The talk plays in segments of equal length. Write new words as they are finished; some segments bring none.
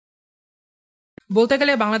বলতে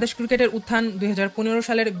গেলে বাংলাদেশ ক্রিকেটের উত্থান 2015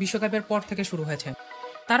 সালের বিশ্বকাপের পর থেকে শুরু হয়েছে।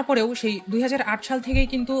 তারপরেও সেই 2008 সাল থেকেই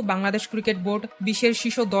কিন্তু বাংলাদেশ ক্রিকেট বোর্ড বিশ্বের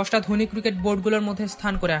শীর্ষ 10টা ধনী ক্রিকেট বোর্ডগুলোর মধ্যে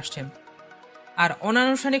স্থান করে আসছে। আর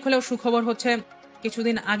অনানুষ্ঠানিক হলেও সুখবর হচ্ছে,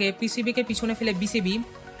 কিছুদিন আগে পিসিবিকে পিছনে ফেলে বিসিবি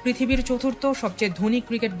পৃথিবীর চতুর্থ সবচেয়ে ধনী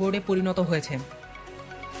ক্রিকেট বোর্ডে পরিণত হয়েছে।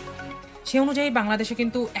 সে অনুযায়ী বাংলাদেশে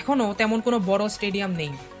কিন্তু এখনও তেমন কোনো বড় স্টেডিয়াম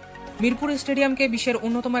নেই। মিরপুর স্টেডিয়ামকে বিশ্বের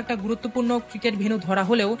অন্যতম একটা গুরুত্বপূর্ণ ক্রিকেট ভেন্যু ধরা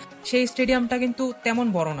হলেও সেই স্টেডিয়ামটা কিন্তু তেমন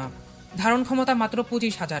বড় না, ধারণ ক্ষমতা মাত্র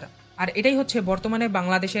 25,000। আর এটাই হচ্ছে বর্তমানে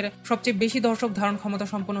বাংলাদেশের সবচেয়ে বেশি দর্শক ধারণ ক্ষমতা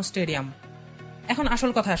সম্পন্ন স্টেডিয়াম। এখন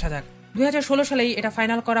আসল কথা আসা যাক। 2016 সালেই এটা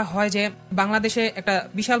ফাইনাল করা হয় যে বাংলাদেশে একটা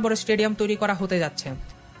বিশাল বড় স্টেডিয়াম তৈরি করা হতে যাচ্ছে।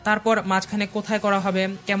 তারপর মাঝখানে কোথায় করা হবে,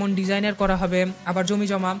 কেমন ডিজাইনের করা হবে, আবার জমি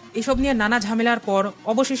জমা, এসব নিয়ে নানা ঝামেলার পর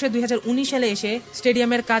অবশেষে 2019 সালে এসে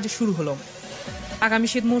স্টেডিয়ামের কাজ শুরু হলো। আগামী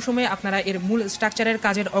শীত মৌসুমে আপনারা এর মূল স্ট্রাকচারের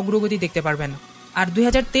কাজের অগ্রগতি দেখতে পারবেন। আর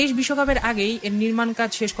 2023 বিশ্বকাপের আগেই এর নির্মাণ কাজ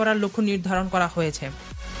শেষ করার লক্ষ্য নির্ধারণ করা হয়েছে।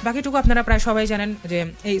 বাকিটুকু আপনারা প্রায় সবাই জানেন যে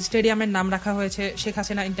এই স্টেডিয়ামের নাম রাখা হয়েছে Sheikh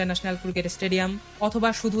Hasina international cricket stadium অথবা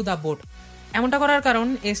শুধু দ্য বোর্ড। এমনটা করার কারণ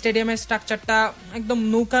এই স্টেডিয়ামের স্ট্রাকচারটা একদম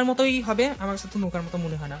নৌকার মতোই হবে। আমার কাছে তো নৌকার মতো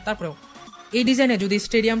মনে হয় না, তারপরেও এই ডিজাইনে যদি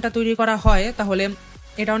স্টেডিয়ামটা তৈরি করা হয় তাহলে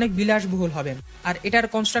এটা অনেক বিলাসবহুল হবে। আর এটার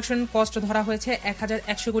কনস্ট্রাকশন কস্ট ধরা হয়েছে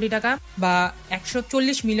 1100 কোটি টাকা বা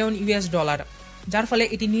 $140 মিলিয়ন, যার ফলে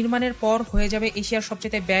এটি নির্মাণের পর হয়ে যাবে এশিয়ার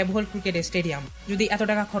সবচেয়ে ব্যয়বহুল ক্রিকেট স্টেডিয়াম যদি এত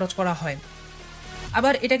টাকা খরচ করা হয়।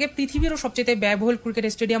 আবার এটাকে পৃথিবীরও সবচেয়ে ব্যয়বহুল ক্রিকেট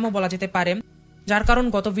স্টেডিয়ামও বলা যেতে পারে, যার কারণ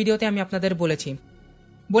গত ভিডিওতে আমি আপনাদের বলেছি।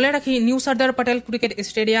 বলে রাখি, new Sardar Patel cricket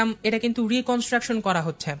stadium এটা কিন্তু রিকনস্ট্রাকশন করা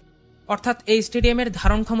হচ্ছে, অর্থাৎ এই স্টেডিয়ামের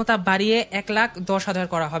ধারণ ক্ষমতা বাড়িয়ে 1,10,000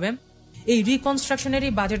 করা হবে। এই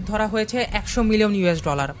রিকনস্ট্রাকশনেরই বাজেট ধরা হয়েছে $100 মিলিয়ন।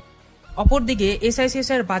 অপরদিকে এসআইসিএস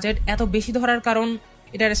এর বাজেট এত বেশি ধরার কারণ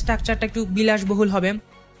এটার স্ট্রাকচারটা একটু বিলাসবহুল হবে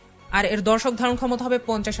আর এর দর্শক ধারণ ক্ষমতা হবে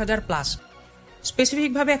 50,000 প্লাস।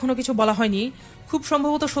 স্পেসিফিকভাবে এখনো কিছু বলা হয়নি, খুব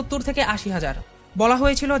সম্ভবত 70 থেকে 80,000। বলা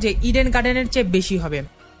হয়েছিল যে ইডেন গার্ডেনের চেয়ে বেশি হবে,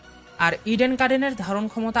 আর ইডেন গার্ডেনের ধারণ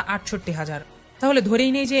ক্ষমতা 68,000। তাহলে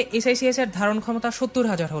ধরেই নেই যে এসআইসিএস এর ধারণ ক্ষমতা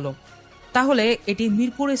 70,000 হলো। তাহলে এটি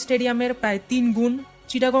মিরপুর স্টেডিয়ামের প্রায় 3 গুণ,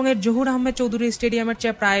 চিটাগংয়ের জহুর আহমেদ চৌধুরী স্টেডিয়ামের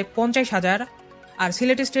চেয়ে প্রায় 50,000 আর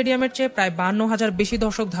সিলেট স্টেডিয়ামের চেয়ে প্রায় 52,000 বেশি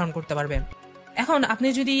দর্শক ধারণ করতে পারবে। এখন আপনি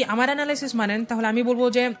যদি আমার অ্যানালাইসিস মানেন তাহলে আমি বলবো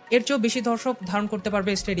যে এর চেয়েও বেশি দর্শক ধারণ করতে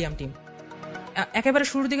পারবে স্টেডিয়ামটি। একেবারে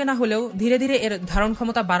শুরুর দিকে না হলেও ধীরে ধীরে এর ধারণ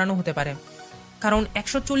ক্ষমতা বাড়ানো হতে পারে, কারণ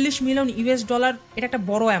 $140 মিলিয়ন এটা একটা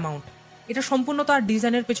বড় অ্যামাউন্ট। এটা সম্পূর্ণ তো আর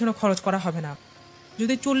ডিজাইনের পেছনে খরচ করা হবে না।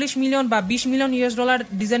 যদি $40 মিলিয়ন বা $20 মিলিয়ন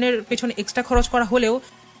ডিজাইনের পেছনে এক্সট্রা খরচ করা হলেও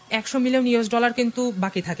 $100 মিলিয়ন কিন্তু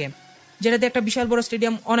বাকি থাকে, যেটা দিয়ে একটা বিশাল বড়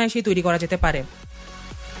স্টেডিয়াম অনায়াসেই তৈরি করা যেতে পারে।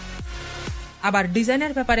 আবার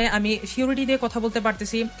ডিজাইনের ব্যাপারে আমি সিওরিটি দিয়ে কথা বলতে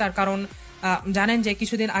পারতেছি, তার কারণ জানেন যে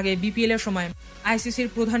কিছুদিন আগে বিপিএল এর সময় আইসিসির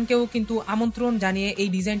প্রধানকেও কিন্তু আমন্ত্রণ জানিয়ে এই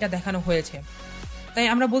ডিজাইনটা দেখানো হয়েছে। তাই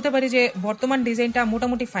আমরা বলতে পারি যে বর্তমান ডিজাইনটা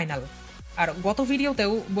মোটামুটি ফাইনাল। আর গত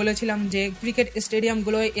ভিডিওতেও বলেছিলাম যে ক্রিকেট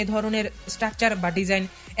স্টেডিয়ামগুলোয় এ ধরনের স্ট্রাকচার বা ডিজাইন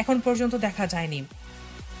এখন পর্যন্ত দেখা যায়নি।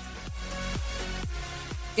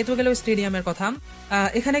 এ তো গেল স্টেডিয়ামের কথা।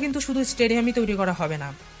 এখানে কিন্তু শুধু স্টেডিয়ামই তৈরি করা হবে না,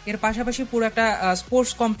 এর পাশাপাশি পুরো একটা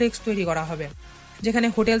স্পোর্টস কমপ্লেক্স তৈরি করা হবে, যেখানে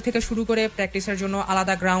হোটেল থেকে শুরু করে প্র্যাকটিসের জন্য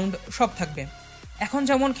আলাদা গ্রাউন্ড সব থাকবে। এখন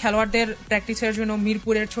যেমন খেলোয়াড়দের প্র্যাকটিসের জন্য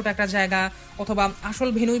মিরপুরের ছোট একটা জায়গা অথবা আসল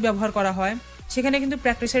ভেন্যুই ব্যবহার করা হয়, সেখানে কিন্তু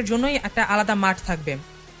প্র্যাকটিসের জন্যই একটা আলাদা মাঠ থাকবে,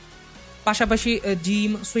 পাশাপাশি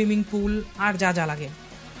জিম, সুইমিং পুল আর যা যা লাগে।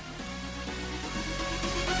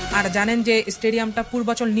 আর জানেন যে স্টেডিয়ামটা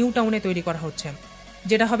পূর্বাচল নিউ টাউনে তৈরি করা হচ্ছে,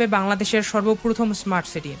 যেটা হবে বাংলাদেশের সর্বপ্রথম স্মার্ট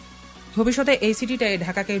সিটি। ভবিষ্যতে এই সিটিটাই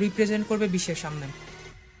ঢাকাকে রিপ্রেজেন্ট করবে বিশ্বের সামনে।